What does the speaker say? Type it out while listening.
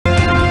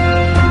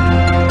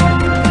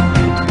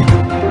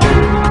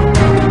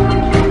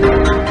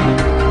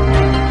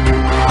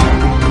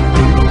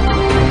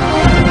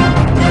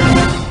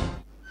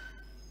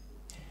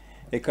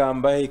Reka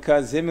mbahe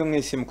ikaze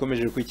mwese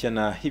mukomeje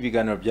gukurikirana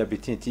ibiganiro bya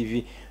BTN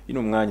TV.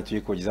 Ino mwanya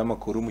tugiye kubagezaho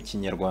amakuru mu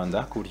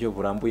Kinyarwanda ku buryo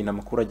burambuye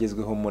n'amakuru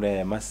agezweho muri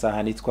aya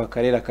masaha. Nitwa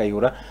Karera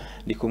Kayihura,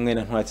 ndi kumwe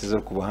na Ntwatsi zo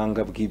ku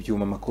buhanga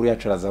bw'ibyuma. Amakuru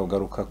yacu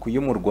arazagugaruka ku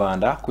yo mu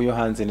Rwanda, ku yo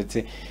hanze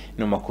ndetse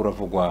no makuru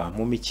avugwa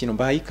mu mikino.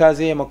 Mbahe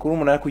ikaze amakuru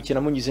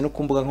munakurikirana munyuze no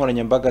ku mbuga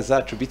nkoranyambaga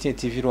zacu BTN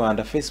TV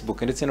Rwanda,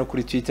 Facebook ndetse no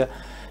kuri Twitter.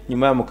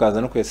 Nyuma ya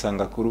mukaza no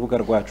kuyasanga ku rubuga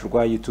rwacu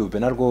rwa YouTube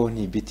narwo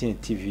ni BTN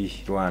TV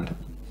Rwanda.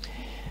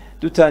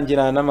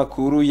 Dutangira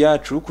n'amakuru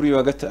yacu kuri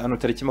wa gatanu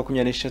tariki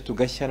 23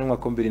 Gashyantare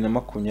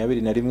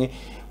 2021.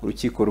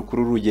 Urukiko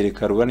rukuru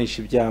rugereka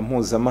ruburanisha ibyaha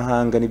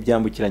mpuzamahanga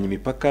n'ibyambukiranya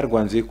imipaka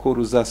rwanzuye ko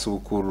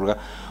ruzasubukurura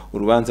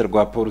urubanza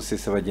rwa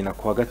Rusesabagina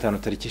ku wa gatanu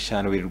tariki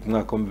 5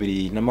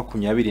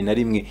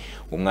 2021.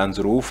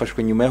 Umwanzuro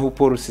ufashwe nyuma y'aho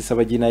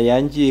Rusesabagina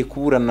yangiye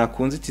kuburana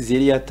ku nzitizi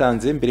yari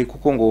yatanze mbere,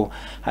 kuko ngo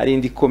hari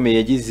indi komeye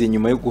yagize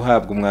nyuma yo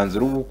guhabwa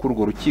umwanzuro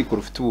w'ukurwo rukiko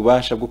rufite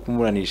ububasha bwo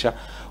kumuranisha.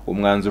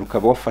 Umwanzuro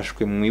ukaba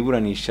wafashwe mu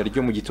iburanisha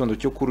ryo mu gitondo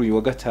cyo kuri uyu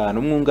wa gatanu.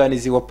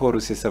 Umwunganizi wa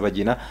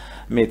Rusesabagina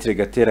Maître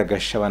Gatera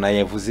Gashabana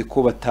yavuze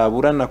ko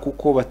bataburana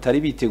kuko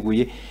batari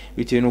biteguye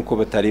bitewe nuko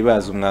batari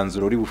bazi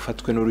umwanzuro uri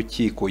bufatwe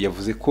n'urukiko.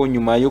 Yavuze ko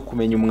nyuma yo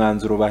kumenya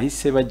umwanzuro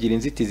bahise bagira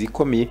inzitizi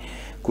ikomeye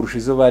kurusha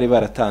izo bari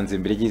baratanze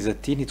mbere. Yagize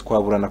ati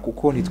ntitwaburana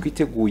kuko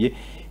ntitwiteguye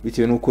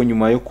bitewe nuko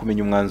nyuma yo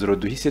kumenya umwanzuro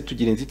duhise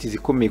tugira inzitizi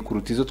ikomeye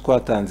kuruta izo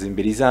twatanze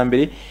mbere. Iza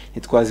mbere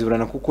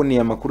ntitwaziburana kuko ni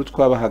amakuru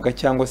twabahaga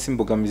cyangwa se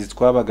imbogamizi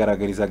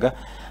twabagaragarizaga.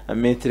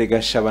 Maître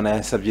Gashabana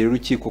yasabye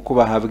urukiko ko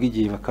bahabwa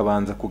igihe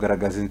bakabanza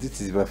kugaragaza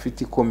inzitizi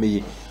bafite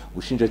ikomeye.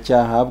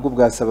 Ubushinjacyaha bwo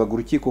bwasabaga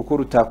urukiko ko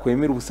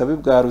rutakwemera ubusabe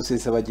bwa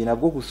Rusesabagina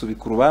bwo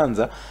gusubika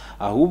urubanza,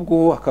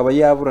 ahubwo akaba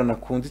yaburana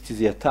ku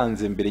nzitizi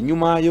yatanze mbere.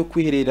 Nyuma yo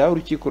kwiherera,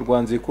 urukiko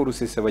rwanzuye ko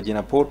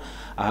Rusesabagina Paul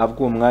ahabwa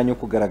uwo mwanya wo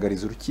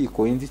kugaragariza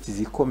urukiko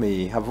inzitizi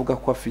ikomeye avuga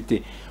ko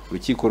afite.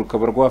 Urukiko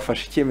rukaba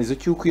rwafashe icyemezo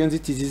cy'uko iyo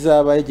nzitizi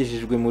izaba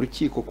yagejejwe mu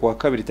rukiko ku wa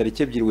 2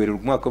 tariki 2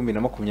 Werurwe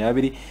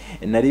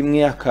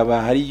 2021,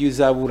 akaba hari iyo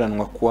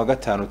izaburanwa ku wa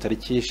 5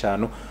 tariki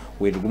 5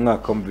 Werurwe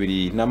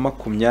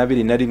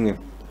 2021.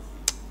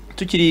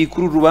 Tukiri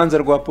kuri urubanza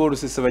rwa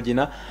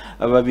Rusesabagina,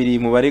 babiri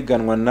mu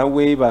bareganwa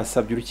nawe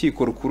basabye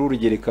urukiko rukuru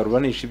rugereka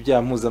ruburanisha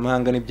ibyaha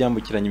mpuzamahanga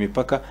n'ibyambukiranya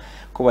imipaka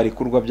ko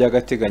barekurwa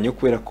by'agateganyo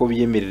kubera ko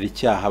biyemerera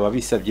icyaha.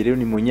 Babisabye rero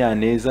ni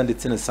Munyaneza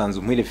ndetse na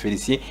Sanzumuhire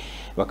Felicien.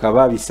 Bakaba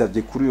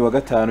babisabye kuri uyu wa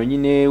gatanu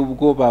nyine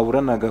ubwo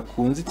baburanaga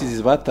ku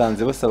nzitizi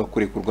batanze basaba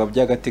kurekurwa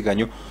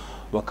by'agateganyo,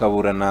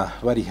 bakaburana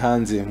bari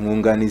hanze.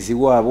 Umwunganizi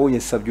wabo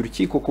yasabye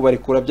urukiko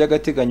kubarekura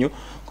by'agateganyo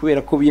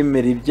kubera ko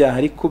biyemerera ibyaha,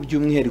 ariko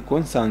by'umwihariko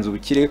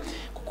Nsanzubukire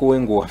we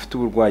ngo afite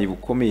uburwayi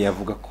bukomeye.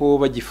 Avuga ko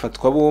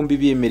bagifatwa bombi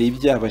biyemereye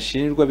ibyaha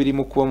bashinjwa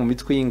birimo kuba mu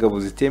mitwe y'ingabo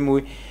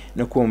zitemewe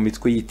no kuba mu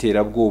mitwe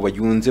y'iterabwoba.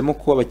 Yunzemo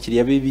ko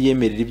abakiriya be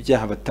biyemerera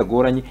ibyaha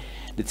batagoranye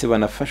ndetse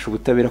banafasha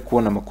ubutabera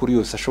kubona amakuru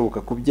yose ashoboka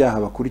ku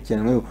byaha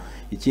bakurikiranweho.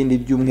 Ikindi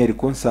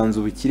by'umwihariko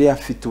Nsanzubukire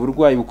afite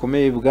uburwayi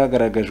bukomeye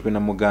bwagaragajwe na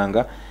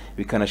muganga,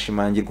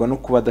 bikanashimangirwa no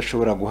kuba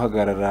adashobora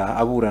guhagarara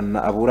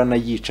aburana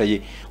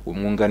yicaye.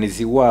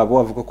 Umwunganizi wabo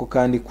avuga ko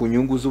kandi ku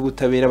nyungu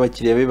z'ubutabera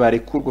abakiriya be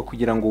barekurwa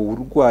kugira ngo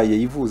urwaye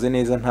yivuze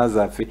neza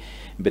ntazapfe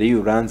mbere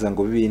y'urubanza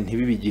ngo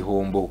ntibibe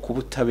igihombo ku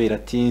butabera.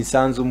 Ati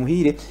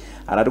Nsanzumuhire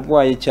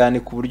ararwaye cyane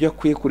ku buryo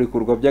akwiye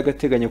kurekurwa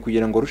by'agateganyo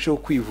kugira ngo arusheho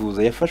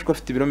kwivuza. Yafashwe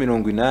afite ibiro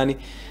 80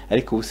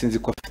 ariko ubu sinzi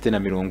ko afite na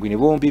 40.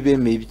 Bombi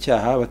bemeye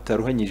ibyaha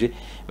bataruhanyije,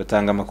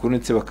 batanga amakuru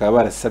ndetse bakaba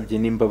barasabye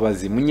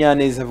n'imbabazi.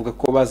 Munyaneza avuga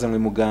ko bazanywe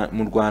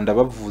mu Rwanda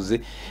bavuye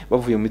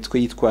mu mitwe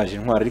yitwaje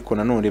intwaro, ariko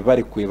nanone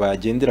barekuye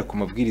bagendera ku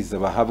mabwiriza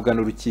bahabwa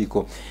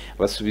n'urukiko.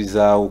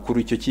 Basubiza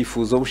ukuri icyo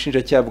cyifuzo,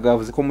 ubushinjacyaha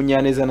bwavuze ko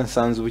Munyaneza na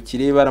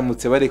Nsanzubukire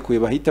baramutse barekuye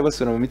bahita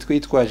basubira mu mitwe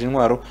yitwaje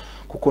intwaro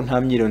kuko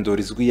nta myirondoro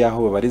izwi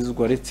yaho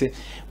babarizwa uretse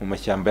mu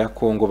mashyamba ya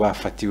Kongo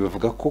bafatiwe.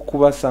 Bavuga ko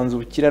kuba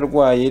Nsanzubukire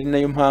arwaye ari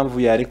nayo mpamvu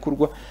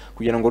yarekurwa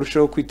kugira ngo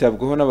arusheho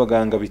kwitabwaho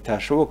n'abaganga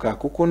bitashoboka,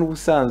 kuko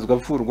n'ubusanzwe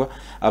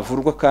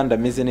avurwa kandi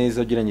ameze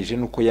neza ugereranyije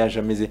nuko yaje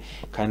ameze,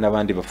 kandi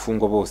abandi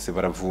bafungwa bose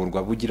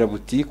baravurwa. Bugira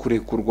buti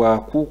kurekurwa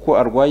kuko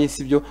arwaye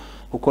sibyo,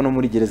 kuko no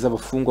muri gereza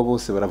abafungwa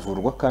bose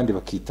baravurwa kandi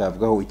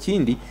bakitabwaho.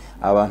 Ikindi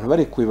abantu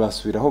barekuwe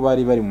basubira aho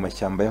bari mu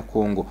mashyamba ya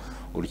Kongo.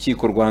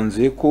 Urukiko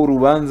rwanzuye ko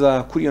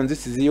urubanza kuri iyo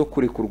nzitizi yo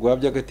kurekurwa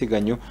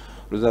by'agateganyo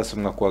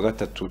ruzasomwa ku wa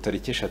 3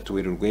 tariki 3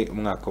 Werurwe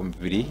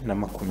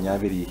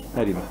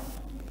 2021.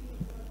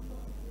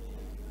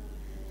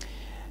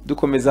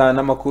 Dukomeza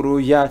n'amakuru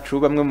yacu.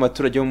 Bamwe mu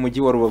baturage bo mu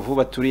mujyi wa Rubavu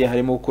baturiye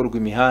harimo gukorwa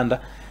imihanda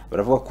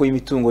baravuga ko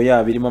imitungo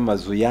yabo irimo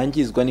amazu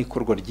yangizwa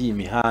n'ikorwa ry'iyi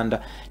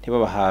mihanda,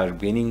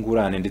 ntibabahajwe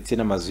n'ingurane ndetse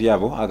n'amazu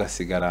yabo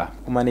agasigara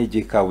ku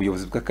manegeka.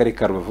 Ubuyobozi bw'akarere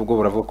ka Rubavu bwo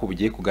buravuga ko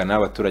bugiye kugana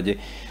abaturage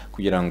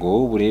kugira ngo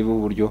burebe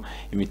uburyo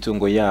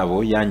imitungo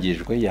yabo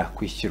yangijwe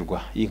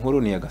yakwishyurwa. Iyi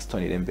nkuru ni ya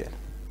Gaston Irembera.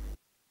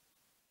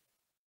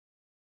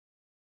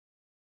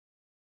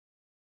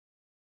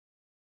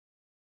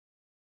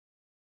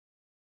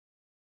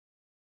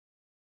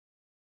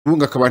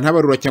 bunga akaba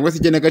ntabarura cyangwa se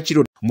igena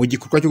agaciro mu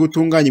gikorwa cyo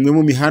gutunganya imwe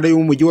mu mihanda yo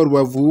mu mujyi wa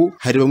Rubavu.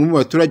 Hari bamwe mu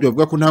baturage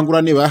bavuga ko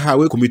ntangurane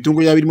bahawe ku mitungo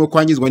yabo irimo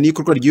kwangizwa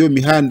n'ikorwa ry'iyo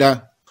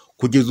mihanda.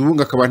 kugeza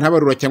ubu akaba nta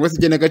barura cyangwa se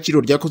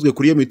igenagaciro ryakozwe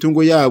kuri iyo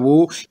mitungo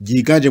yabo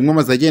byiganjemo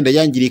amazu agenda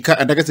yangirika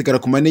andi agasigara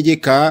ku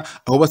manegeka,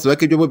 aho basaba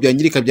ko ibyo bo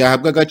byangirika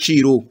byahabwa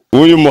agaciro.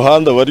 Uyu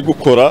muhanda bari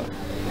gukora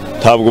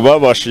ntabwo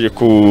babashije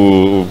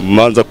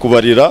kumanza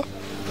kubarira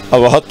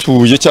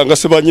abahatuye cyangwa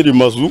se ba nyiri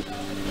mazu,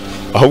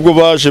 ahubwo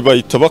baje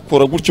bahita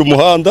bakora gutyo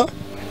umuhanda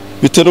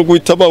bite no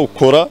guhita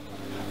bawukora.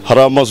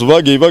 Hari amazu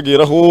bagiye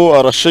bageraho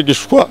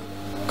arashegeshwa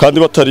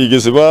kandi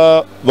batarigeze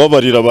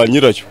babarira ba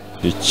nyirayo.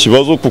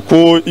 Ikibazo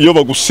kuko iyo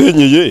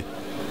bagusenyeye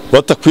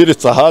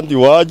batakwiretsa ahandi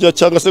wajya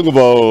cyangwa se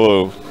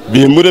ngo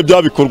bimure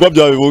bya bikorwa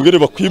byawe bongere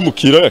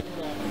bakwimukire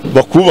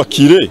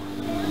bakubakire,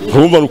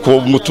 urumva uko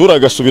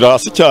umuturage asubira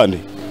hasi cyane.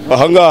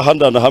 Ahangaha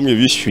ndana hamwe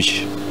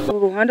bishyuye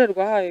uruhande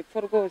rwahaye epfo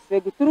rwose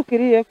guturuka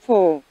iri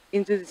epfo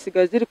inzu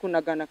zisigaye ziri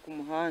kunagana ku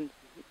muhanda.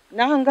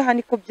 Nahangaha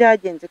niko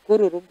byagenze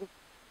kuri urugo,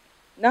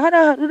 naho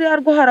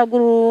ruriya rwo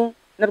haraguru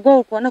narwo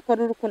ukubona ko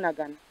ruri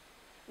kunagana.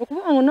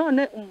 Ukuvuga ngo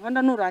none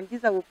umuhanda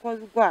nurangiza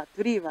gukozwa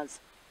turibaza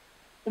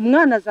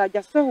umwana azajya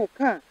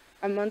asohoka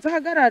amanza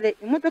ahagarare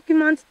imodoka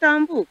imanza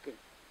itambuke,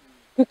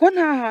 kuko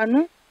nta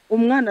hantu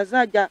umwana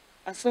azajya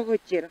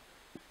asohokera.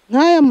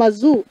 Nk'aya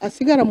mazu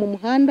asigara mu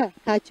muhanda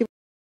nta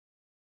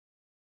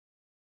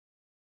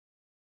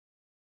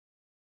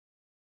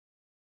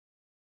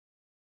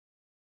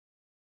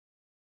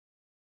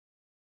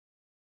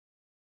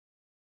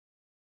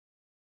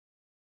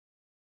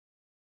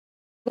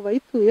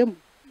bayituyemo.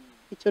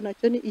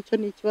 Icyo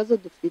ni ikibazo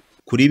dufite.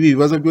 Kuri ibi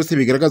bibazo byose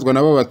bigaragazwa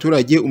n'aba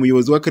baturage,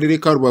 umuyobozi w'akarere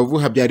ka Rubavu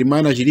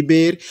Habyarimana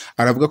Gilbert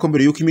aravuga ko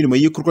mbere y'uko imirimo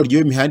y'ikorwa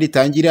ry'iyo mihanda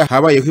itangira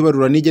habayeho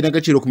ibarura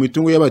n'igenagaciro ku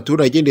mitungo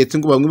y'abaturage ndetse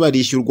ngo bamwe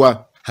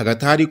barishyurwa.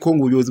 Hagati hari ko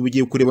ngo ubuyobozi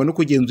bugiye kureba no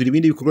kugenzura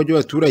ibindi bikorwa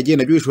by'abaturage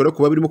nabyo bishobora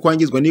kuba birimo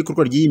kwangizwa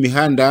n'ikorwa ry'iyi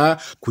mihanda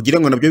kugira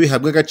ngo nabyo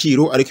bihabwe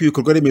agaciro ariko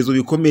ibikorwa remezo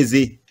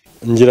bikomeze.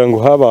 Ngira ngo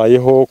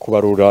habayeho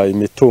kubarura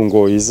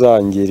imitungo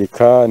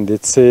izangirika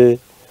ndetse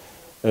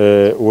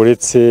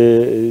uretse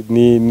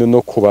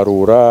no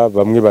kubarura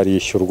bamwe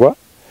barishyurwa,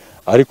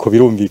 ariko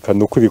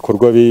birumvikana uko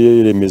ibikorwa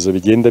remezo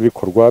bigenda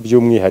bikorwa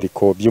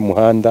by'umwihariko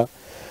by'umuhanda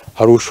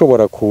hari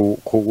ushobora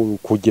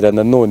kugira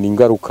nanone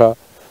ingaruka,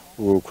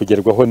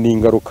 kugerwaho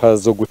n'ingaruka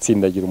zo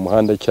gutsindagira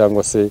umuhanda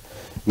cyangwa se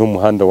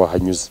n'umuhanda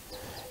wahanyuze.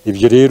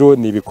 Ibyo rero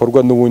ni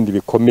ibikorwa n'ubundi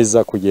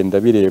bikomeza kugenda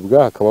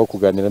birebwa, hakabaho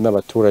kuganira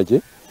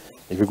n'abaturage,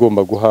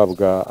 ibigomba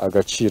guhabwa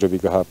agaciro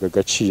bigahabwa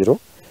agaciro,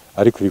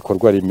 ariko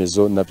ibikorwa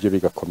remezo nabyo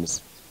bigakomeza.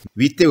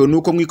 Bitewe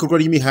nuko mu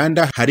ikorwa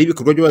ry'imihanda hari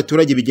ibikorwa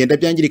by'abaturage bigenda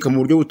byangirika mu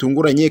buryo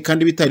butunguranye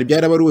kandi bitari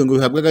byarabaruwe ngo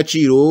bihabwe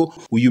agaciro,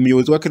 uyu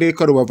muyobozi w'akarere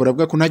ka Rubavu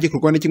aravuga ko nta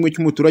gikorwa na kimwe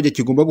cy'umuturage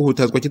kigomba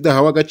guhutazwa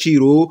kidahawe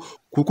agaciro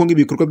kuko ngo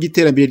ibikorwa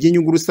by'iterambere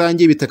ry'inyungu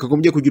rusange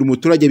bitakagombye kugira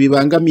umuturage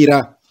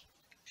bibangamira.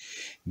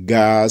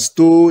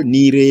 Gaston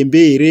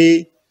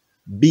Nirembere,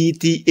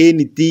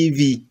 BTN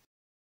TV.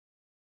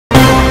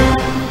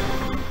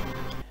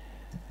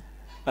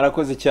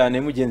 Arakoze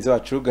cyane mugenzi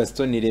wacu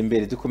Gaston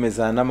Nirembere.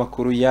 Dukomeza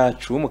n'amakuru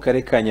yacu. Mu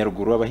karere ka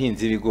Nyaruguru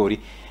abahinzi b'ibigori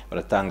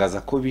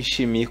baratangaza ko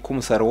bishimiye ko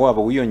umusaruro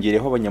wabo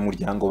wiyongereho.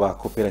 Abanyamuryango ba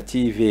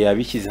koperative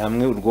yabishyize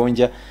hamwe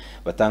Urwonja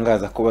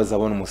batangaza ko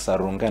bazabona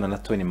umusaruro ungana na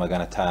toni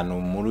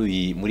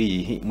 500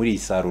 muri iyi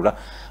sarura,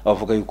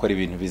 bavuga yuko ari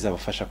ibintu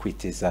bizabafasha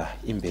kwiteza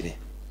imbere.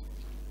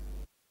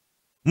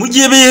 Mu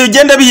gihe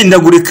bigenda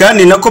bihindagurika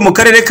ni nako mu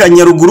karere ka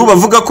Nyaruguru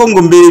bavuga ko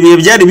ngo mbere bihe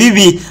byari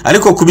bibi,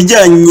 ariko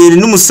kubijyanye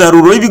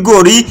n'umusaruro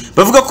w'ibigori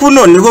bavuga ko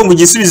noneho ngo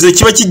igisubizo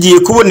kiba kigiye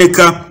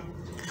kuboneka.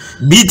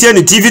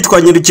 BTN TV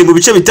twanyerukiye mu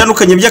bice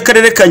bitandukanye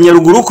by'akarere ka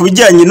Nyaruguru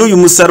kubijyanye n'uyu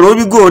musaruro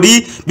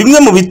w'ibigori, bimwe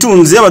mu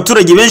bitunze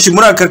abaturage benshi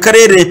muri aka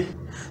karere.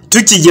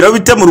 Tukigeraho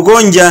bita mu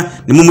Rwonja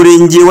ni mu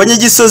murenge wa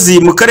Nyagisozi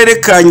mu karere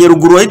ka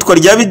Nyaruguru ahitwa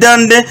rya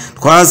Bidande,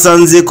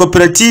 twahasanze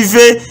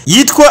koperative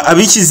yitwa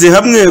abishyize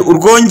hamwe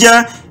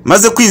Urwonja,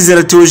 maze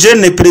kwizera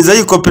Theogene perezida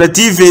y'iyi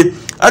koperative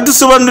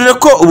adusobanurira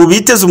ko ubu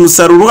biteze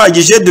umusaruro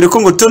uhagije, dore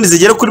ko ngo toni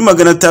zigera kuri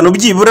 500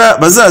 byibura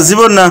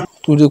bazazibona.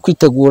 Turi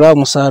kwitegura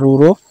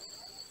umusaruro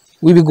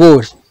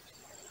w'ibigori,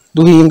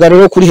 duhinga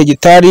rero kuri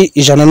hegitari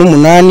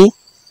 108.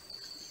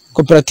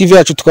 Koperative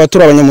yacu tukaba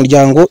turi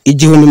abanyamuryango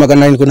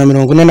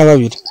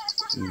 1742.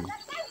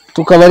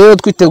 Tukaba rero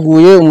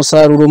twiteguye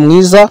umusaruro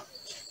mwiza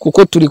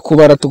kuko turi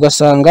kubara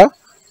tugasanga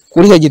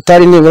kuri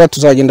hegitari nibura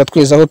tuzagenda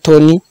twezaho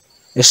toni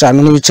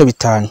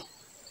 5.5.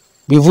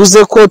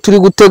 Bivuze ko turi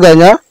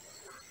guteganya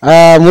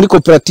muri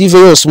koperative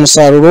yose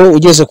umusaruro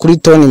ugeze kuri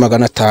toni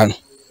 500.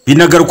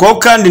 Binagarukwaho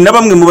kandi na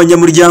bamwe mu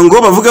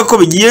banyamuryango bavuga ko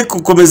bigiye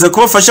gukomeza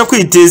kubafasha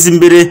kwiteza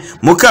imbere.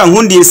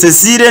 Mukankundi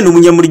Cecile ni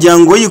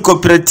umunyamuryango w'iyi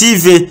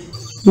koperative.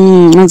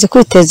 Nzi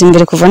kwiteza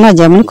imbere kuva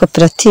najya muri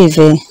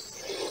koperative,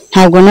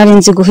 ntabwo nari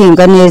nzi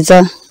guhinga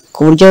neza ku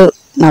buryo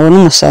nabona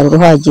umusaruro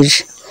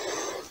uhagije,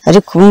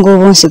 ariko ubu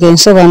ngubu nsigaye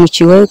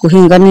nsobanukiwe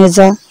guhinga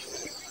neza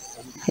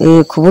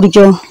ku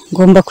buryo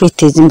ngomba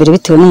kwiteza imbere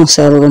bitewe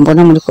n'umusaruro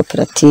mbona muri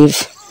koperative.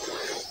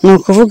 Ni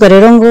ukuvuga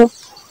rero ngo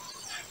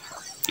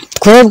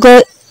twebwe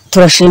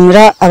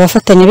turashimira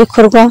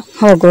abafatanyabikorwa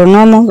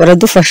nk'abagoronome,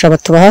 baradufasha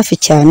batuba hafi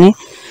cyane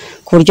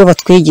ku buryo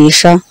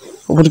batwigisha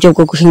uburyo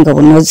bwo guhinga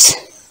bunoze.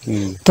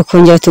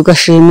 Tukongera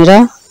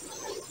tugashimira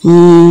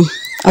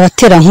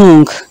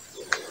abaterankunga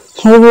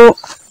nk'ubu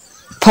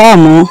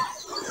pamu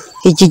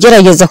ijya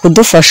igerageza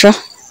kudufasha,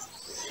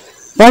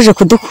 baje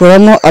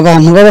kudukuramo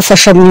abantu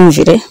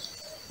b'abafashamyumvire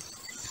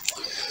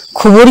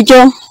ku buryo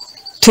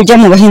tujya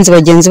mu bahinzi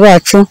bagenzi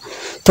bacu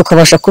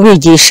tukabasha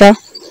kubigisha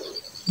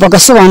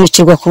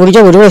bagasobanukirwa ku buryo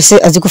buri wese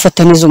azi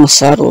gufata neza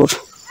umusaruro.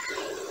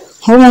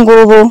 Nk'ubu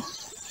ngubu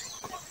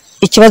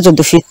ikibazo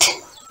dufite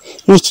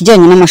ni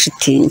ikijyanye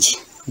n'amashitingi.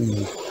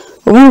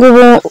 Ubu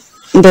ngubu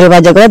mbere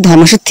bajyaga baduha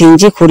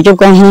amashitingi ku buryo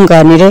bwa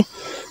nkunganire,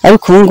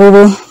 ariko ubu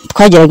ngubu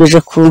twagerageje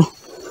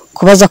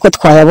kubaza ko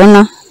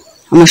twayabona,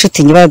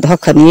 amashitingi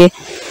baraduhakaniye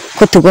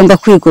ko tugomba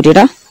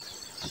kwigurira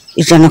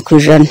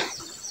 100%.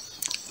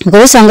 Ubwo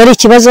usanga ari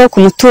ikibazo ku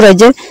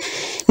muturage,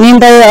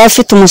 nimba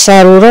afite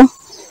umusaruro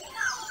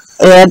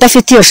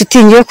adafite iyo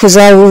shitingi yo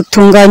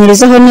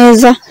kuzawutunganyirizaho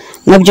neza,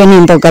 nabyo ni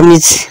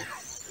imbogamizi.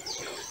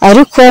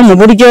 Ariko mu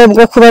buryo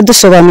bwo kuba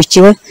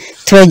dusobanukiwe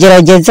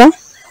turagerageza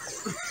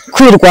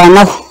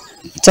kwirwanaho,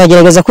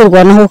 tuzagerageza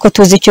kwirwanaho kuko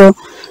tuzi icyo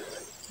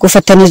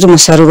gufata neza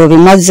umusaruro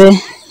bimaze.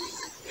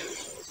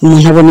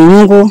 Umuntu abona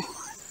inyungu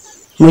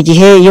mu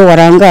gihe iyo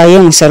warangaye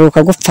umusaruro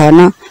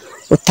ukagupfana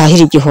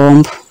utahira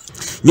igihombo.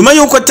 Nyuma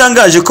y'uko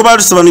atangaje ko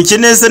barusobanukiye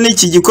neza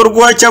n'iki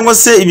gikorwa cyangwa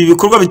se ibi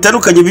bikorwa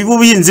bitandukanye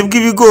by'ubuhinzi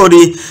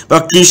bw'ibigori,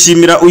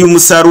 bakishimira uyu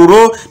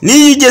musaruro,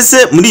 niyo ugeze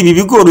muri ibi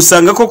bigori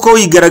usanga koko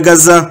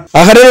wigaragaza.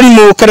 Aha rero ni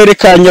mu karere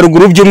ka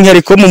Nyaruguru,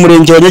 by'umwihariko mu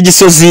murenge wa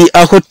Nyagisozi,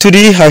 aho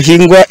turi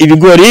hahingwa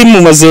ibigori.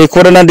 Mumaze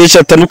kubona n'andi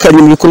atandukanye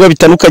mu bikorwa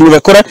bitandukanye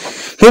bakora,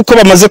 nk'uko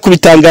bamaze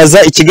kubitangaza.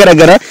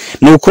 Ikigaragara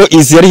ni uko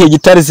izi ari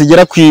hegitari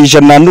zigera ku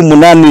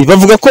 108.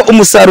 Bavuga ko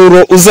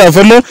umusaruro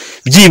uzavamo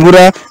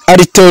byibura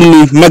ari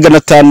toni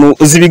 500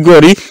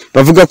 z'ibigori.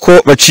 Bavuga ko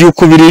baciye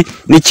ukubiri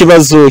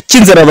n'ikibazo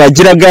cy'inzara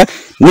bagiraga,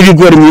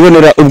 n'ibigori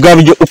mwibonera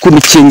ubwabyo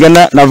ukuntu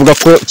kingana, navuga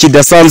ko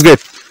kidasanzwe.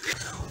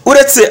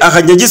 Uretse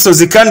aha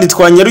Nyagisozi kandi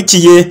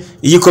twanyarukiye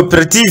iyi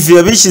koperative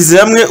yabishyize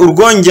hamwe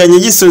urwongya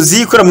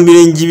Nyagisozi ikora mu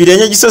mirenge 2 ya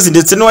Nyagisozi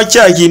ndetse n'uwa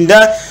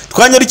Cyahinda.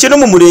 Twanyarukiye no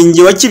mu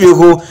murenge wa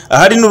Kibeho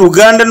ahari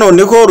n'uruganda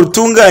noneho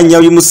rutunganya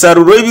uyu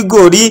musaruro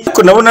w'ibigori,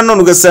 ariko nabo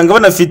nanone ugasanga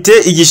banafite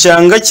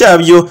igishanga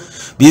cyabyo.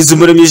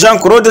 Bizumuremyi Jean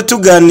Claude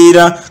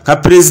tuganira nka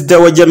perezida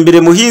wa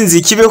Jyambere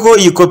Muhinzi Kibeho,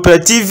 iyi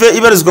koperative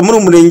ibarizwa muri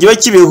umurenge wa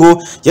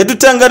Kibeho,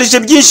 yadutangarije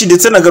byinshi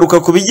ndetse nagaruka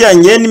ku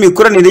bijyanye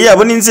n'imikoranire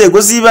yabo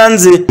n'inzego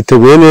z'ibanze.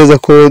 Biteguye neza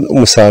ko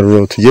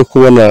umusaruro tugiye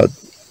kubona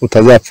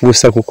utazapfa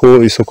ubusa,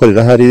 kuko isoko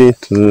rirahari.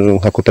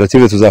 Nka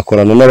koperative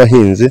tuzakorana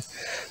n'abahinzi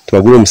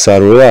tubagura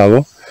umusaruro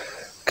wabo,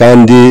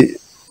 kandi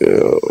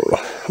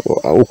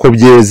uko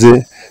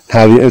byeze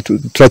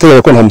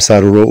turateganya ko nta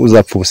musaruro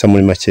uzapfa ubusa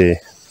muri makeya.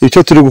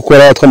 Icyo turi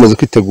gukora, twamaze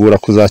kwitegura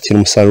kuzakira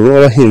umusaruro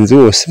w'abahinzi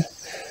bose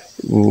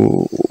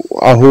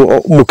aho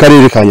mu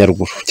karere ka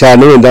Nyaruguru,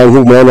 cyane wenda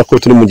nk'umurana ko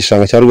turi mu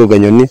gishanga cya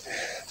Rwoganyoni.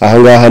 Aha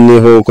ngaha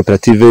niho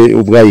koperative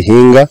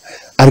ubwayihinga,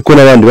 ariko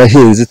n'abandi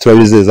bahinzi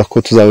turabizeza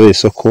ko tuzabera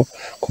isoko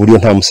ku buryo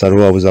nta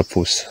musaruro wabo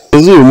uzapfusa.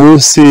 Uyu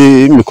munsi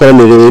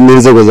imikoranire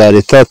n'inzego za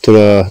leta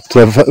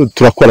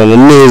turakorana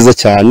neza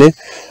cyane,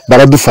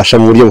 baradufasha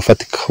mu buryo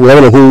bufatika.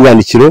 Urabona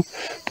nk'ubwandikiro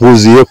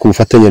bwuzuye ku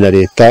bufatanye na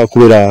leta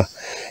kubera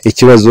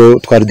ikibazo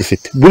twari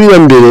dufite. Buriya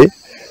mbere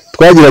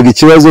twagiraga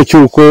ikibazo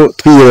cy'uko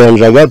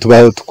twiyeranjaga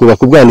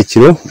tukubaka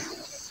ubwandikiro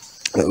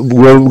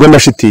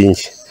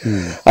bw'amashitingi,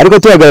 ariko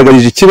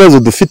tubagaragarije ikibazo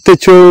dufite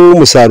cyo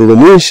umusaruro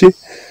mwinshi,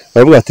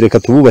 baravuga ati reka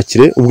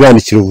tububakire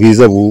ubwandikiro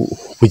bwiza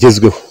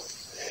bugezweho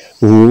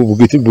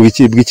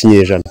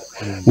bw'ikinyejana.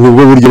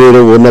 Nubwo buryo rero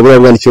ubona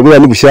bwandikiro buriya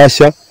ni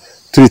bushyashya,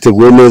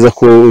 turiteguye neza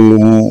ko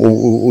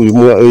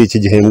iki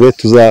gihembwe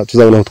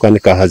tuzabona aho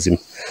twandika hazima.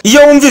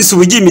 Iyo wumvise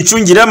ubugiye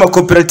imicungire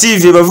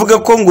y'amakoperative bavuga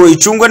ko ngo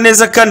icungwa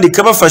neza kandi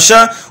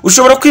ikabafasha,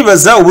 ushobora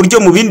kwibaza uburyo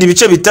mu bindi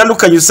bice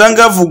bitandukanye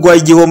usanga havugwa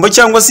igihombo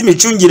cyangwa se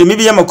imicungire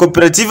mibi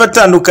y'amakoperative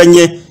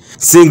atandukanye.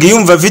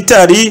 Sengiyumva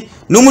Vitali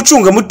ni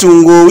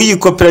umucungamutungo w'iyi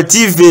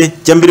koperative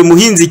Jyambere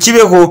Muhinzi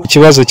Kibeho.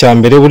 Ikibazo cya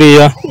mbere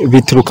buriya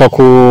bituruka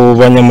ku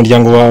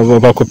banyamuryango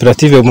ba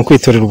koperative mu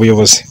kwitorera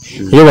ubuyobozi.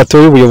 Iyo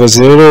batoye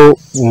ubuyobozi rero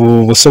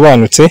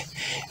busobanutse,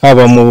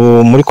 haba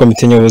muri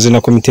komite nyobozi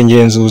na komite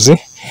ngenzuzi,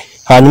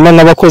 hanyuma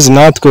n'abakozi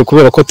natwe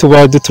kubera ko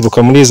tuba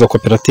duturuka muri izo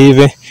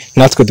koperative,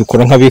 natwe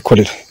dukora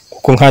nk'abikorera,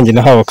 kuko nkanjye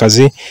nahawe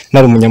akazi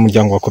nari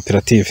umunyamuryango wa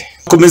koperative.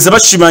 Komeza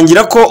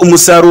bashimangira ko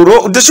umusaruro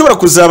udashobora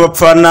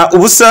kuzabapfana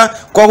ubusa,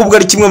 ko ahubwo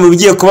ari kimwe mu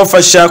bigiye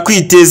kubafasha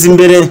kwiteza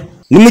imbere.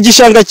 Ni mu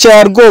gishanga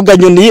cya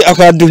Rwoganyoni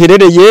aha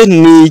duherereye,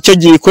 ni icyo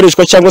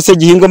gikoreshwa cyangwa se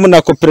gihingwamo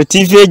na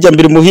koperative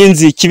Jyambere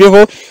Muhinzi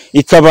Kibeho,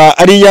 ikaba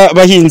ari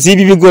y'abahinzi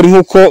b'ibigori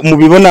nk'uko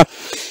mubibona.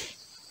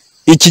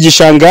 Iki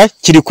gishanga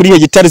kiri kuri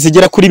hegitari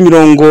zigera kuri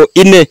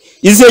 40.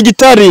 Izi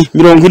hegitari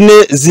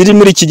 40 ziri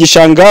muri iki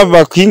gishanga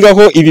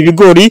bahingaho ibi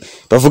bigori,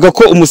 bavuga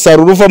ko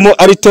umusaruro uvamo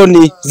ari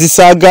toni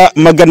zisaga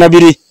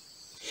 200.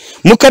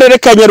 Mu karere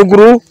ka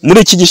Nyaruguru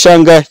muri iki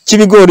gishanga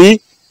cy'ibigori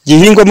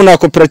gihingwamo na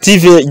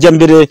koperative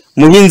Jyambere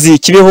Muhinzi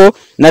Kibeho,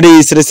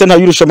 nari Celestin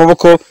Ntayirusha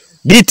amaboko,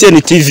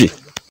 BTN TV.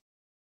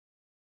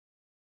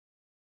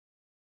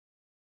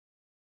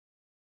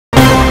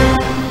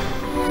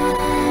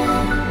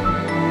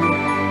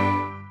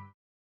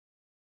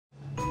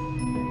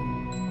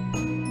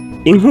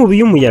 inkubi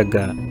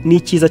y'umuyaga ni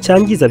ikiza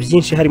cyangiza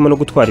byinshi harimo no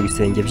gutwara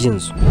ibisenge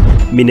by'inzu.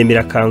 Minema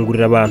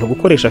irakangurira abantu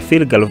gukoresha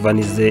fil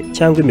galvanize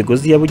cyangwa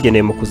imigozi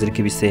yabugenewe mu kuzirika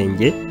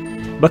ibisenge,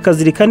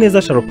 bakazirika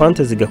neza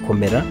sharupante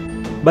zigakomera,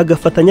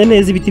 bagafatanya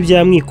neza ibiti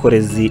bya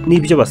mwikorezi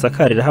n'ibyo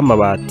basakariraho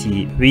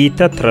amabati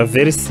bita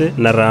traverse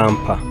na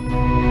rampa.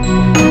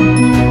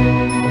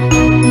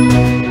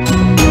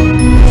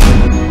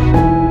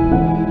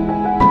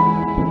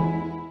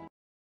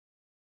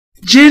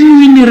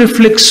 Genuine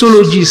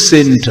Reflexology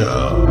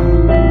Center.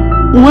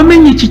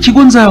 Uwamenye iki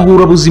kigo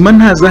nzahura buzima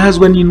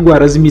ntazahazwa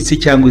n'indwara z'imitsi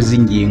cyangwa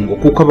iz'ingingo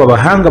kuko aba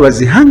bahanga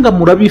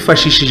bazihangamura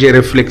bifashishije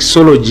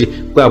reflexology,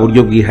 bwa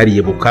buryo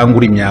bwihariye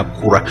bukangura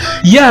imyakura.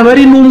 Yaba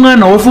ari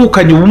n'umwana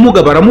wavukanye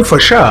ubumuga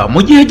baramufasha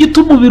mu gihe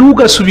gito umubiri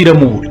ugasubira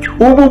mu buryo.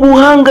 Ubu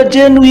buhanga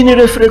Genuine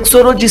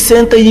Reflexology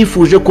Center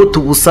yifuje ko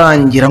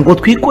tubusangira ngo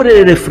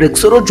twikorere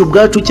reflexology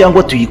ubwacu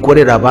cyangwa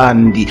tuyikorere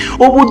abandi.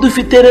 Ubu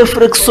dufite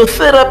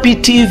Reflexotherapy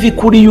TV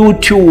kuri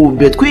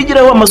YouTube,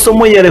 twigiraho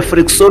amasomo ya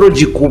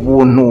reflexology ku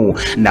buntu.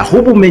 Naho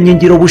ubumenyi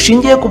ngiro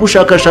bushingiye ku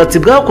bushakashatsi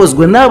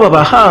bwakozwe n'aba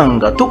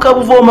bahanga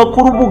tukabuvoma ku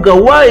rubuga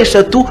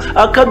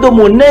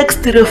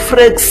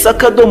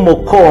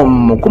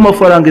wa/nextreflex.com ku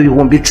mafaranga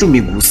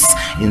 10,000 gusa.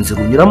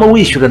 Inzira unyuramo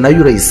wishyura nayo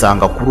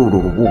urayisanga kuri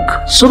uru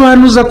rubuga.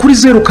 Sobanuza kuri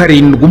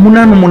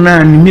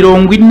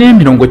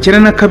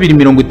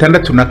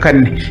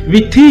 0788409264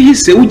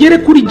 bitihise ugere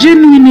kuri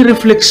Genuine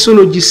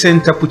Reflexology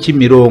Center ku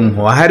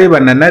Kimironko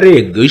aharebana na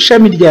REG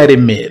ishami rya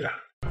Remera.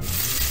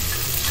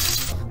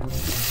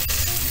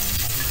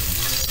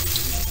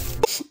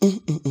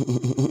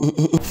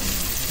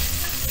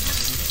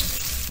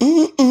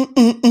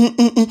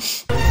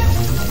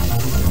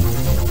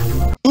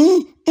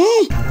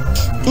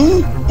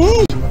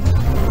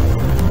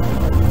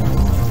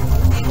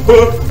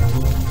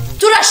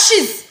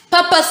 Turashize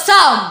Papa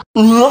Sam.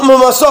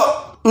 Mama so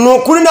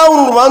nukuri nawe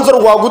urubanza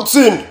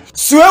rwagutsinda.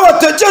 Siwe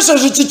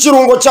watekesheje iki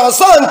kirungo cya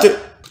sante.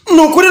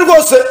 Nukuri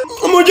rwose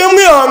mujye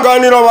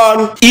mwihanganira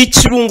abantu.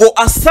 Ikirungo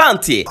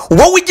asante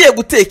wowe ugiye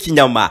guteka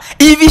inyama,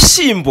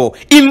 ibishimbo,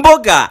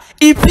 imboga,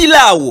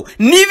 ipilawu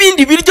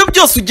n'ibindi biryo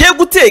byose ugiye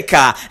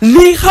guteka,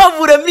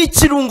 ntihaburemo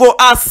ikirungo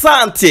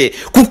asante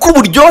kuko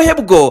uburyohe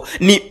bwo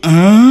ni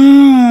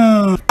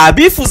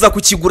abifuza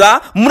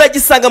kukigura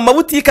muragisanga mu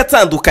mabutike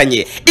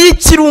atandukanye.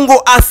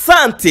 Ikirungo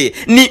asante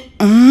ni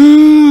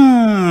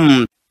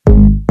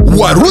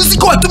waruzi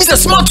ko watumiza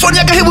smartphone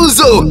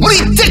y'agahebuzo muri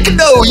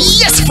Tecno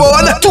Yes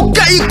Phone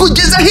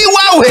tukayikugezaho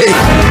iwawe.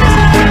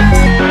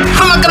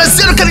 Hamagara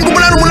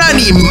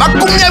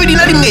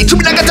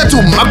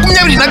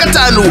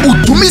 0788211325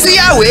 utumize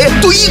yawe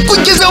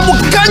tuyikugezaho mu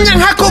kanya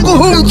nk'ako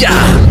guhumbya.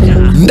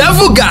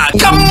 Ndavuga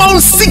Camon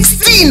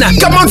 16,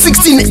 Camon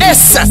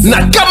 16S na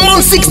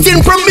Camon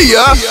 16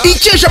 Premier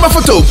ikesha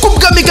amafoto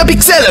kubwa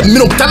megapixel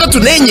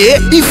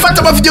 64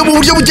 ifata amavideo mu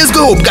buryo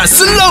bugezweho bwa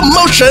slow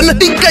motion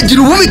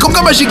ikagira ububiko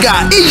bw'amajiga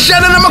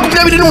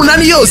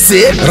 128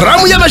 yose,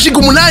 RAM y'amajiga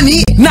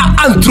 8 na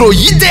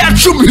Android ya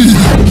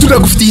 10.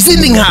 Tunagufitiye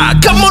izindi nka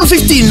Camon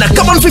 15 na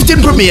Camon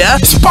 15 Premier,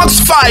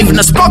 Spox 5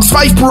 na Spox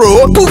 5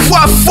 Pro,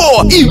 Pouvoir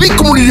 4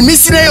 ibika umuriro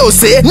iminsi na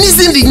yose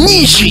n'izindi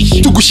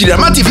nyinshi. Tugushyirira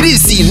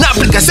amativisi na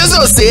application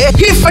zose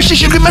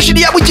hifashishijwe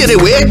imashini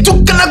yabugenewe,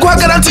 tukanaguha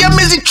garanti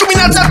y'amezi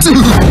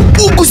 13.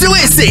 Uguze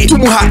wese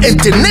tumuha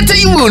internet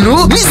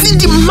y'ubuntu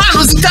n'izindi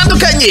mpano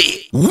zitandukanye.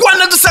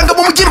 Wanadusanga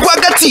mu mujyi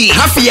rwagati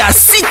hafi ya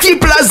City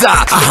Plaza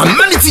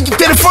ahamanitse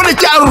igitelefone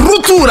cya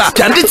rutura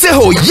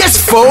cyanditseho Yes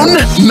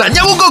Phone, na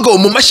Nyabugogo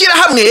mu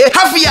mashyirahamwe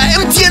hafi ya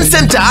MTN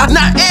Center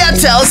na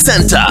Airtel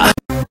Center.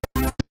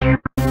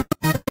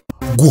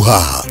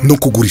 Guhaha no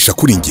kugurisha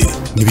kuri nge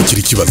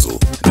ntibikiri ikibazo.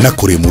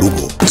 Nakoreye mu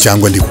rugo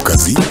cyangwa ndi ku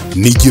kazi,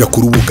 nigira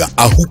ku rubuga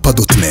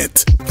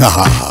ahupa.net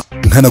nkahaha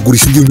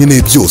nkanagurisha ibyo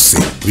nkeneye byose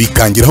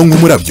bikangiraho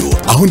nk'umurabyo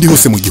aho ndi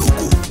hose mu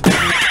gihugu.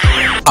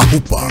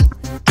 Ahupa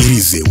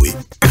irizewe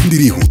kandi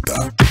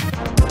irihuta.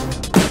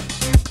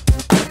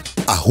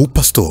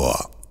 Ahupa Store,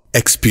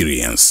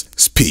 experience,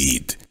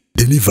 speed,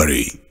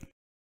 delivery.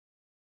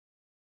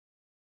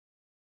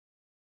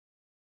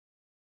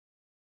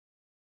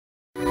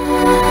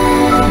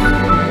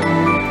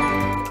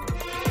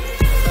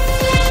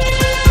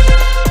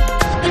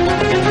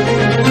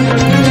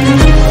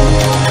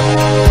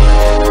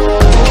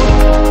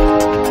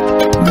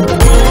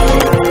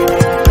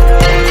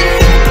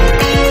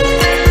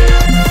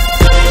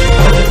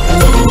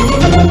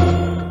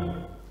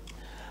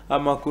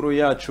 Amakuru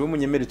yacu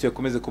munyemere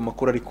tuyakomeze ku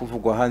makuru ari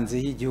kuvugwa hanze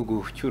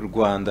y'igihugu cy'u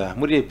Rwanda.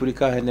 Muri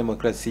Repubulika ya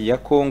Demokarasi ya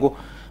Kongo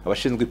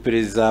abashinzwe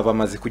iperereza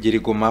bamaze kugera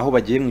igoma aho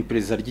bagiye mu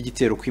iperereza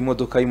ry'igitero ku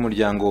imodoka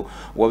y'umuryango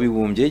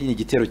w'abibumbye. Ni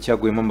igitero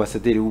cyaguyemo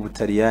ambasaderi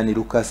w'Ubutaliyani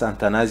Lucas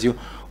Antanazio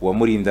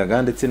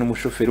wamurindaga ndetse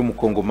n'umushoferi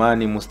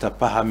w'umukongomani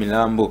Mustafa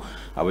Hamilambo.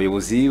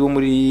 Abayobozi bo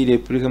muri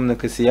Repubulika ya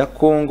Demokarasi ya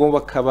Kongo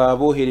bakaba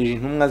bohereje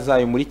intumwa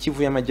zayo muri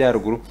Kivu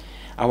y'Amajyaruguru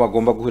aho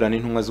bagomba guhura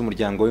n'intumwa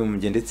z'umuryango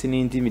w'abibumbye ndetse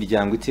n'indi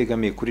miryango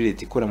itegamiye kuri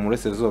leta ikora mu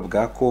burasirazuba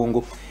bwa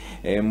Kongo.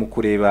 mu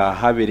kureba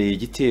habereye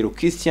igitero.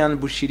 Christian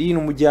Bushiri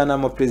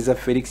n'umujyanama perezida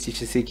Felix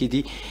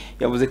Tshisekedi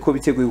yavuze ko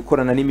biteguye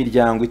gukorana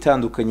n'imiryango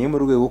itandukanye mu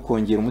rwego rwo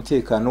kongera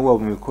umutekano wabo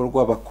mu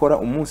bikorwa bakora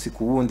umunsi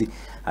ku wundi.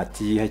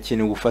 Ati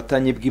hakenewe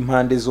ubufatanye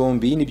bw'impande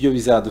zombi nibyo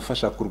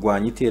bizadufasha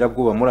kurwanya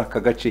iterabwoba muri aka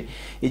gace.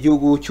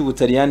 Igihugu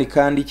cy'Ubutaliyani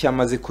kandi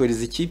cyamaze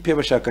kohereza ikipe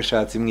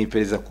y'abashakashatsi mu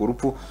iperereza ku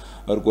rupfu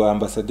rwa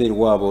ambasaderi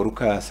wabo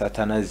Lucas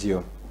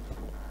Atanasio.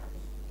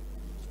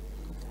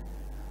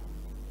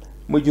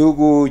 Mu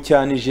gihugu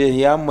cya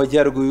Nigeria mu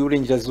majyaruguru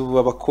y'uburengerazuba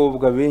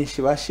abakobwa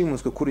benshi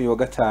bashimuswe kuri uyu wa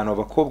gatanu.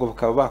 Abakobwa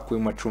bakaba bakuye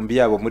mu macumbi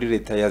yabo muri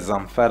leta ya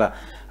Zamfara.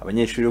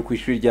 Abanyeshuri bo ku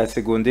ishuri rya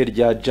segonderi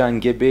rya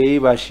Jangebe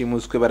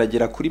bashimuswe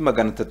baragera kuri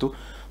 300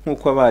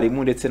 nk'uko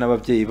abarimu ndetse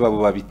n'ababyeyi babo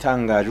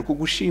babitangaje. Uku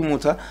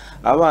gushimuta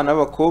abana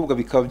b'abakobwa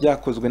bikaba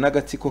byakozwe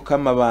n'agatsiko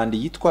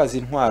k'amabandi yitwaza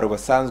intwaro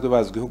basanzwe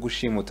bazwiho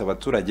gushimuta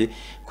abaturage,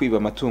 kwiba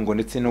amatungo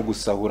ndetse no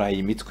gusahura.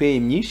 Imitwe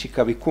myinshi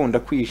ikaba ikunda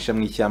kwihisha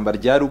mu ishyamba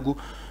rya Rugu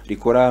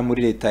rikora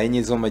muri leta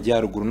enye zo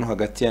majyaruguru no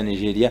hagati ya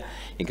Nigeria,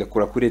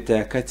 igakora kuri leta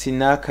ya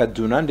Katsina,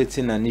 Kaduna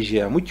ndetse na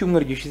Niger. Mu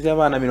cyumweru gishize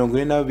abana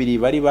 42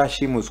 bari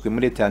bashimuswe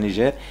muri leta ya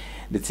Niger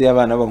ndetse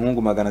abana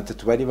b'abahungu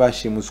 300 bari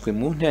bashimuswe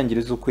mu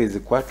ntangiriro z'ukwezi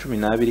kwa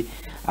 12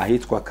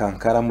 ahitwa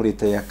Kankara muri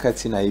leta ya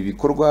Katsina.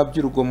 Ibikorwa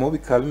by'urugomo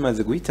bikaba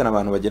bimaze guhitana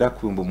abantu bagera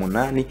ku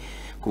 8,000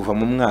 kuva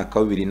mu mwaka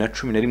wa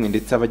 2011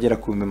 ndetse abagera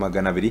ku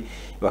 200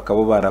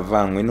 bakaba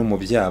baravanywe no mu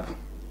byabo.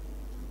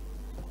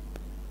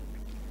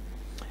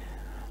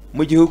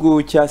 Mu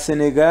gihugu cya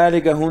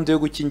Senegal gahunda yo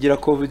gukingira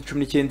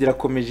COVID-19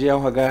 irakomeje,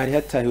 aho hari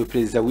hatahiwe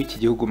perezida w'iki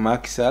gihugu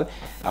Macky Sall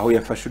aho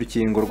yafashe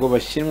urukingo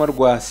rw'abashinwa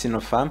rwa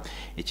Sinopharm.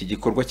 Iki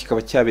gikorwa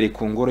kikaba cyabereye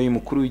ku ngoro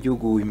y'umukuru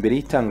w'igihugu imbere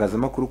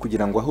y'itangazamakuru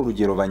kugira ngo aho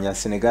urugero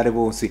abanyasenegal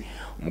bose.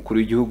 Umukuru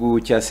w'igihugu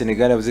cya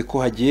Senegal yavuze ko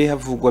hagiye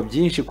havugwa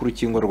byinshi ku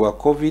rukingo rwa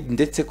COVID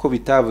ndetse ko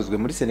bitavuzwe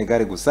muri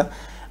Senegal gusa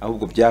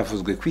ahubwo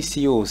byavuzwe ku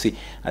isi yose.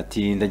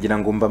 Ati ndagira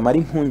ngo mbamare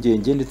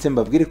impungenge ndetse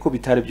mbabwire ko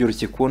bitari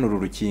byoroshye kubona uru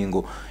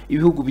rukingo.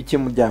 Ibihugu bike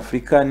mu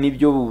Afurika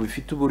nibyo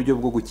bifite uburyo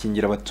bwo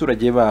gukingira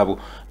abaturage babo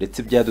ndetse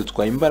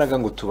byadutwaye imbaraga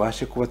ngo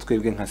tubashe kuba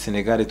twebwe nka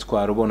Senegal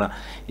twarubona.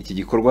 Iki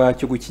gikorwa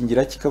cyo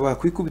gukingira kikaba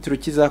ku ikubitiro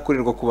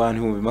kizakorerwa ku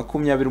bantu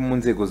 20 mu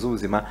nzego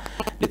z'ubuzima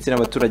ndetse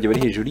n'abaturage bari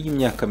hejuru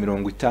y'imyaka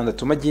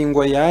 60.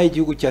 Magingo ya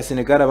igihugu cya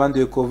Senegal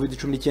abanduye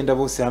COVID-19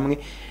 bose hamwe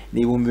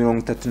ni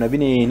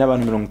 34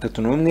 n'abantu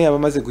 31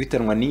 abamaze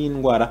guhitanwa n'iyi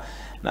ndwara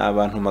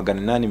n'abantu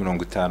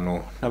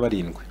 857.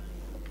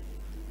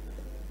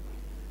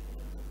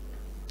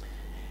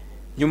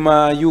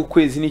 Nyuma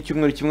y'ukwezi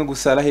n'icyumweru kimwe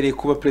gusa arahereye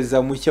kuba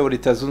perezida mushya wa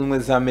Leta Zunze Ubumwe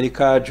za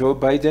Amerika Joe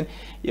Biden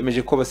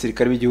yemeje ko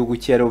abasirikare b'igihugu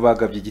cye aribo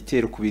bagabye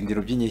igitero ku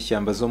bindiro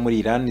by'inyeshyamba zo muri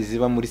Iran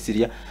ziba muri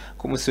Syria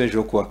ku munsi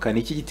w'ejo kuwa kane.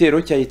 Iki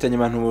gitero cyahitanye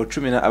abantu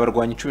 10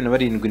 abarwanyi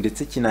 17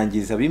 ndetse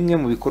kinangiza bimwe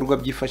mu bikorwa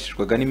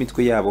byifashishwaga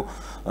n'imitwe yabo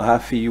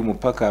hafi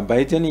y'umupaka.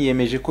 Biden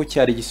yemeje ko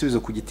cyari igisubizo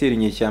ku gitero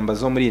inyeshyamba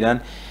zo muri Iran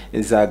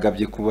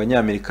zagabye ku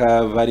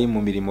banyamerika bari mu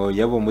mirimo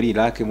yabo muri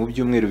Iraq mu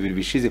byumweru 2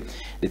 bishize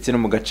ndetse no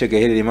mu gace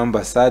gaherereyemo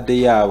ambasade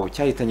yabo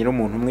cyahitanye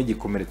n'umuntu umwe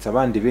gikomeretsa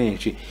abandi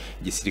benshi.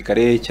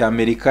 Igisirikare cya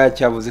Amerika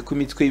cyavuze ko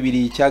imitwe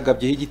ibiri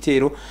cyagabyeho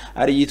igitero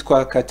ari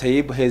yitwa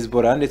Kataib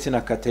Hezbollah ndetse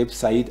na Kataib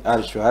Said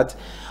al-Shahad.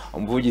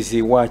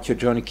 Umuvugizi wacyo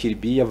John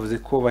Kirby yavuze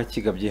ko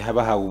bakigabye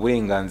bahawe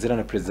uburenganzira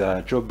na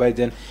perezida Joe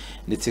Biden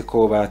ndetse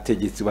ko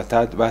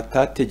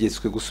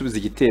batategetswe gusubiza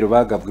igitero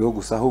bagabweho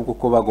gusa ahubwo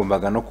ko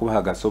bagombaga no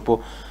kubaha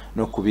gasopo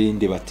no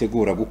kubindi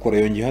bategura gukora.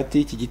 Yongeyeho ati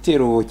iki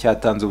gitero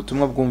cyatanze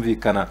ubutumwa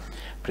bwumvikana.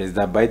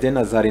 Perezida Biden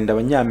azarinda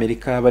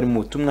abanyamerika bari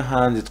mu butumwa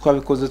hanze.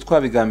 Twabikoze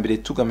twabigambiriye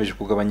tugamije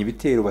kugabanya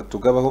ibitero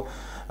batugabaho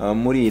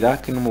muri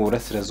Iraq no mu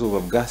burasirazuba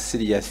bwa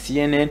Syria.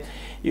 CNN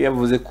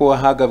yavuze ko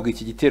hagabwe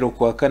iki gitero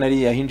kwa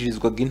Kanari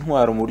yahinjirizwaga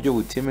intwaro mu buryo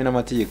butemewe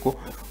n'amategeko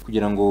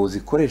kugira ngo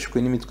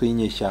zikoreshwe n'imitwe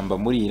y'inyeshyamba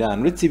muri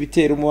Iran. Uretse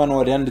ibitero umubano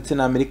wa Iran ndetse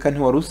na Amerika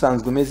ntiwari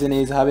usanzwe umeze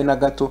neza habe na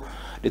gato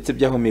ndetse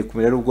byahomeye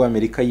kumera ubwo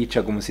Amerika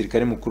yicaga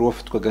umusirikare mukuru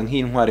wafatwaga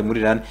nk'intwari muri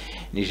Iran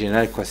ni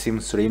General Qasim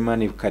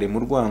Soleimani kare mu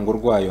rwango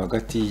rwayo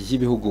hagati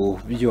y'ibihugu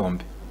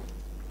byombi.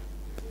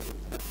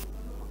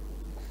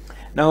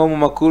 Naho mu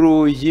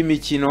makuru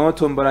y'imikino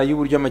tombora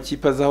y'uburyo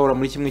amakipe azahora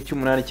muri kimwe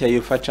cy'umunani cya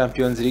UEFA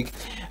Champions League,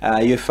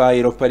 UEFA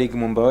Europa League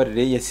mu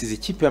mbabarire yasize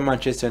ikipe ya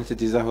Manchester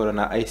United izahora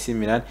na AC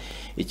Milan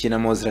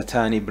ikinamo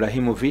Zlatan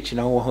Ibrahimovic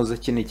naho wahoze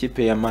akina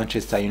ikipe ya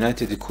Manchester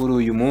United. Kuri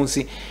uyu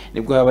munsi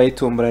nibwo habaye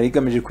tombora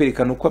rigamije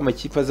kwerekana uko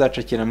amakipe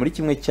azacakina muri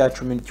kimwe cya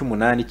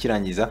 18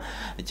 kirangiza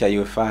cya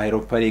UEFA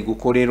Europa League.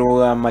 Uko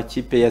rero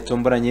amakipe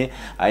yatomboranye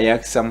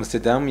Ajax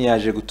Amsterdam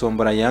yaje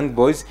gutombora Young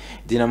Boys,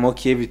 Dinamo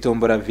Kiev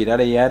itombora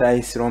Villarreal,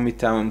 AS Roma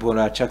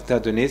itombora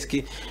Shakhtar Donetsk,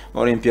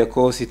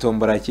 Olympiacos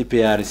itombora ikipe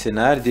ya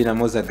Arsenal,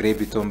 Dinamo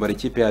Zagreb itombora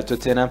ikipe ya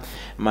Tottenham,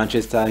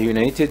 Manchester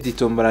United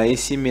itombora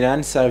AC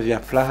Milan, Slavia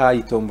Praha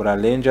itombora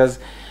Rangers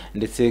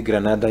ndetse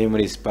Granada yo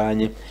muri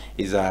Espagne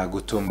iza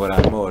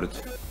gutombora Molde.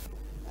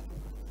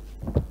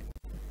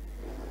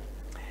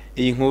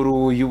 Iyi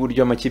nkuru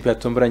y'uburyo amakipe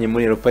yatomboranye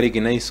muri Europa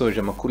League nayo isoje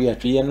amakuru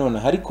yacu ya none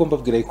hariko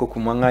mbabwira yuko ku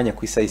mwanya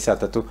ku isaha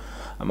 3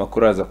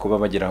 amakuru aza kuba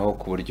bageraho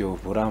ku buryo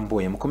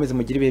burambuye. Mukomeze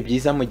mugire ibihe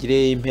byiza,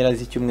 mugire impera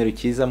z'icyumweru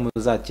cyiza,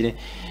 muzakire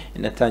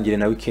inatangire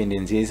na weekend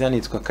nziza.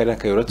 Nitwa Karira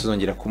Kayora,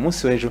 tuzongera ku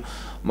munsi w'ejo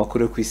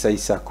makuru yo ku isaha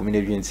y'isa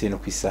 12 no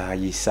ku isaha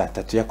y'isa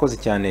 3. Yakoze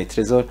cyane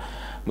Trezor,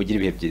 mugira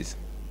ibihe byiza.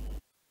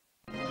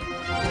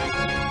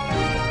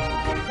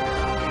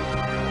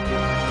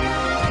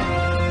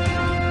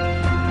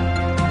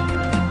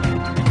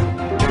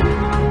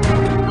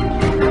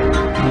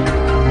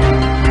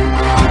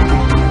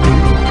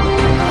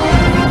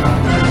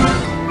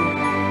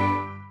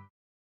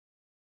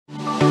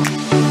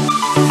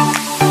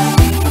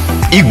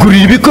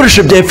 Igurira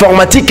ibikoresho bya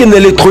informatique na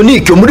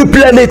electronique muri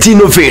Planet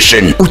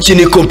Innovation.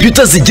 Ukeneye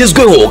computer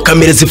zigezweho,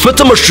 kamera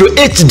zifata amashusho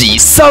HD,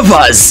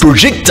 servers,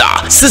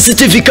 projector,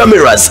 CCTV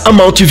cameras,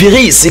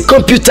 antivirus,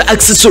 computer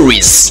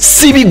accessories.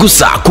 Sibi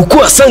gusa kuko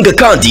wasanga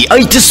kandi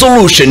IT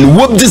solution,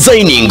 web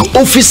designing,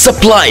 office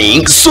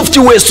supplying,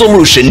 software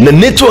solution na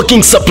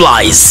networking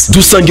supplies.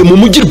 Dusange mu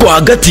mujyi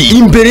rwagati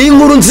imbere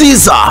y'inkuru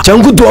nziza,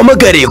 cyangwa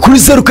uduhamagare kuri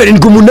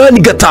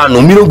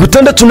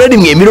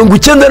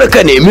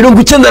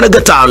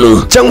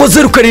 0785 cyangwa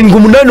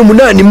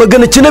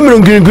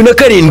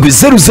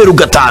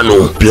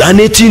 0788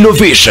 Planet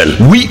Innovation.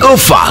 We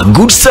offer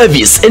good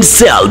service and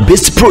sell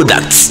best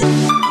products.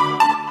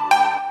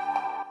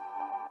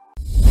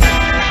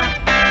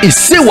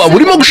 Ese waba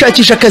urimo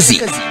gushakisha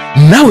akazi?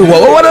 Nawe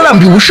waba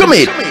wararambiwe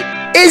ubushomeri?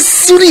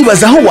 Ese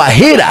uribaza aho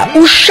wahera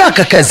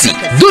ushaka akazi?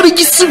 Dore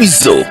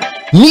igisubizo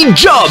ni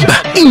Job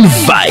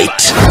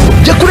Invite.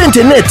 Jya kuri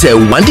internet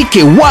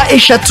wandike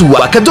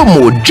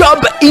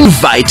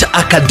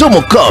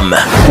wa_jobinvite.com.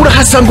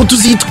 urahasanga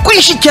utuzi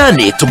twinshi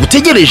cyane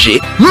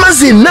tugutegereje,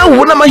 maze nawe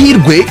ubona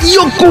amahirwe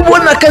yo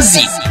kubona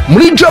akazi.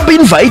 Muri Job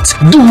Invite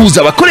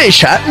duhuza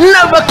abakoresha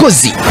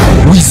n'abakozi.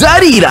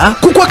 Wizarira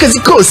kuko akazi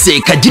kose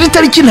kagira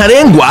itariki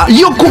ntarengwa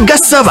yo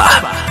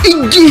kugasaba.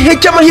 Igihe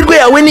cy'amahirwe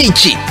yawe ni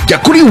iki? Jya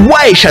kuri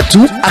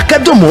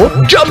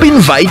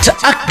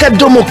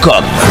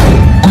wa_jobinvite.com.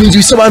 Kubindi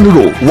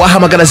bisobanuro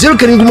wahamagara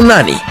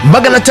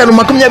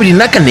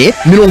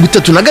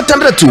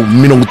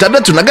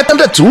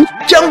 07284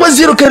 cyangwa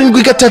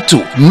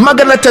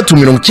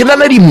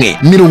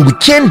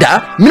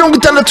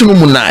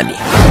 07391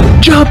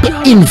 Job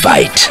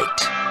Invite,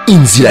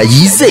 inzira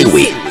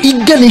yizewe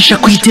iganisha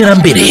ku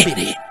iterambere.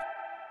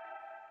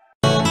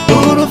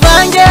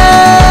 Uruvange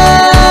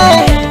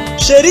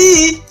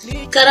Sheri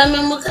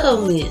karame mugabo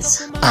mwiza.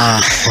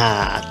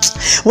 Aha,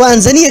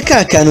 wanzaniye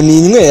ka kantu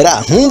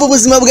ninywera nkumva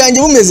ubuzima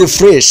bwanjye bumeze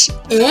fresh.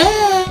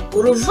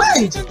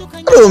 Uruvange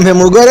rumpe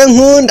mugore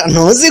nkunda,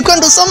 ntuzi ko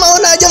ndusomaho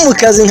najya mu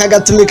kazi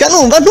nkagatumika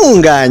numva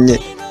ntunganye.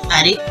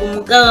 Ariko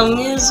umugabo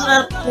mwiza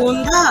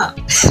urakunda.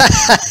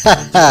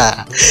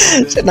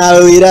 Nawe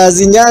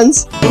wiraza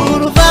Nyanza.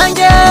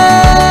 Uruvange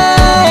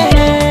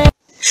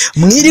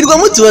mwirirwa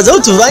mutubaza aho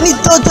tuvana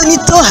itoto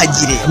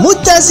n'itohagire,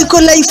 mutazi ko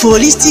Life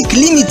Holistic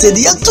Limited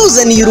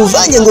yatuzaniye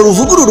uruvange ngo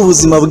ruvugurure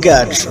ubuzima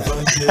bwacu.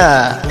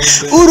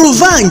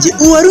 Uruvange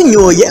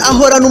uwarunyoye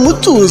ahorana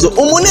umutuzo,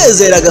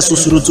 umunezero,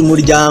 agasusurutsa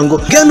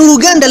umuryango. Gana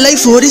uruganda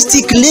Life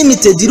Holistic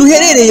Limited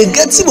ruherereye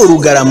Gatsibo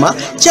Rugarama,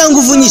 cyangwa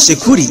uvunyishe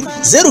kuri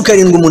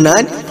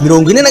 078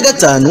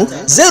 45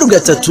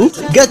 03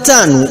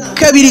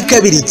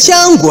 522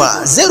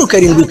 cyangwa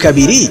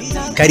 072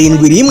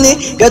 71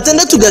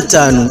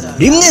 665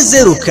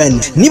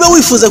 104. Niba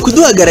wifuza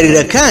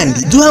kuduhagararira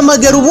kandi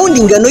duhamagara ubundi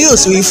ingano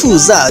yose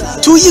wifuza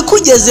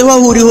tuyikugezeho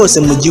aho uri hose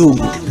mu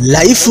gihugu.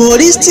 Life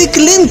Holistic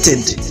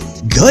Limited,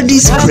 God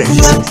is great.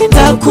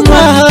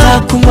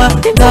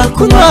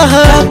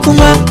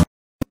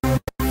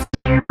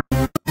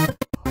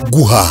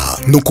 Guhaha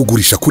no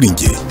kugurisha kuri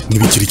nge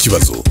ntibikiri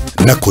ikibazo.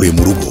 Nakoreye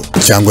mu rugo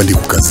cyangwa ndi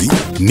ku kazi,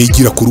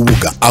 nigira ku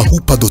rubuga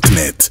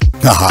ahupa.net.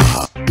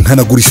 Nkahaha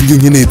nkanagurisha ibyo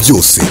nkeneye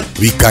byose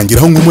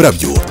bikangiraho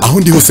nk'umurabyo aho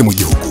ndi hose mu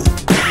gihugu.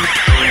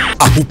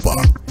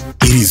 Ahupa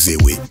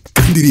irizewe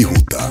kandi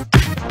irihuta.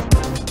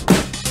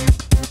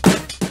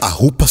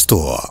 Ahupa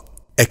Store,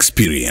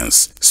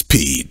 experience,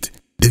 speed,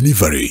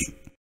 delivery.